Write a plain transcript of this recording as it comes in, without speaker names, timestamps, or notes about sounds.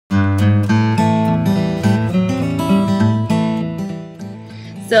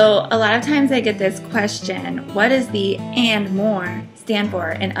So a lot of times I get this question, what does the and more stand for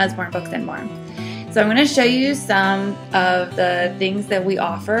in Usborne Books and More? So I'm going to show you some of the things that we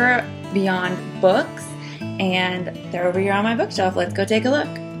offer beyond books, and they're over here on my bookshelf. Let's go take a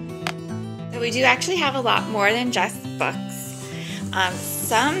look. So we do actually have a lot more than just books.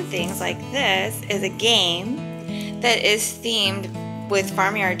 Some things like this is a game that is themed with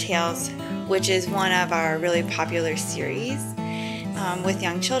Farmyard Tales, which is one of our really popular series with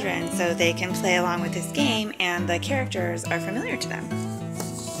young children, so they can play along with this game and the characters are familiar to them.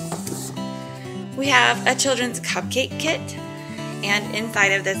 We have a children's cupcake kit, and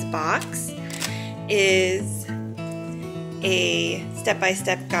inside of this box is a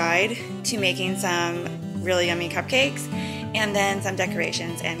step-by-step guide to making some really yummy cupcakes, and then some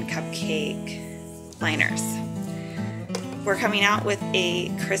decorations and cupcake liners. We're coming out with a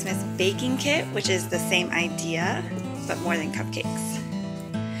Christmas baking kit, which is the same idea, but more than cupcakes.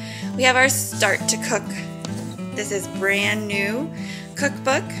 We have our Start to Cook. This is brand new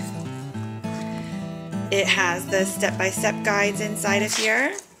cookbook. It has the step-by-step guides inside of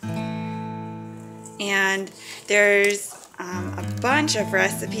here. And there's a bunch of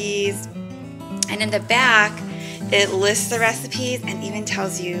recipes. And in the back, it lists the recipes and even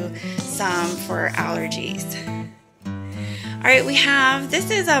tells you some for allergies. Alright,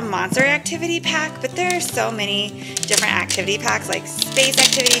 this is a monster activity pack, but there are so many different activity packs, like Space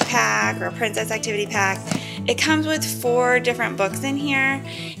Activity Pack or Princess Activity Pack. It comes with 4 different books in here,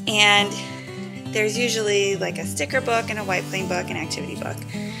 and there's usually like a sticker book and a white plain book and activity book.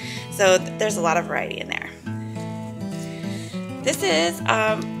 So there's a lot of variety in there. This is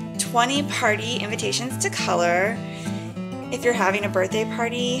 20 party invitations to color. If you're having a birthday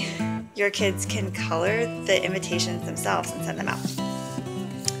party, your kids can color the invitations themselves and send them out.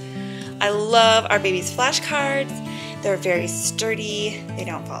 I love our baby's flashcards. They're very sturdy. They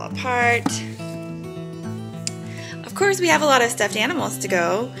don't fall apart. Of course, we have a lot of stuffed animals to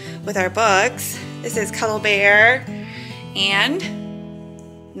go with our books. This is Cuddle Bear and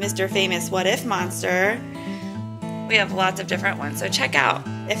Mr. Famous What If Monster. We have lots of different ones, so check out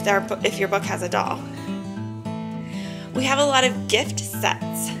if your book has a doll. We have a lot of gift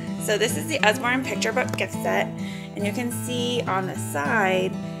sets. So this is the Usborne Picture Book gift set, and you can see on the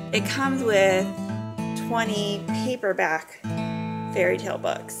side it comes with 20 paperback fairy tale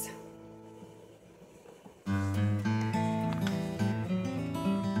books.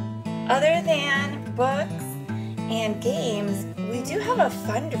 Other than books and games, we do have a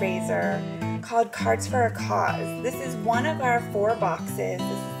fundraiser called Cards for a Cause. This is one of our 4 boxes. This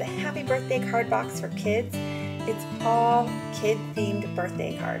is the Happy Birthday card box for kids. It's all kid-themed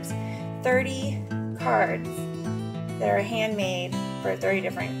birthday cards. 30 cards that are handmade for 30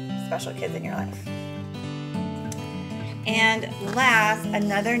 different special kids in your life. And last,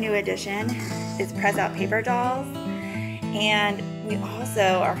 another new addition is Press Out Paper Dolls. And we also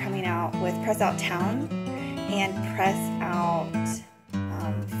are coming out with Press Out Town and Press Out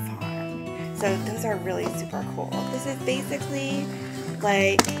Farm. So those are really super cool. This is basically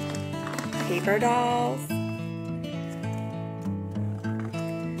like paper dolls.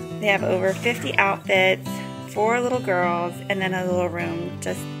 They have over 50 outfits, 4 little girls, and then a little room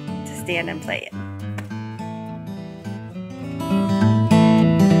just to stand and play in.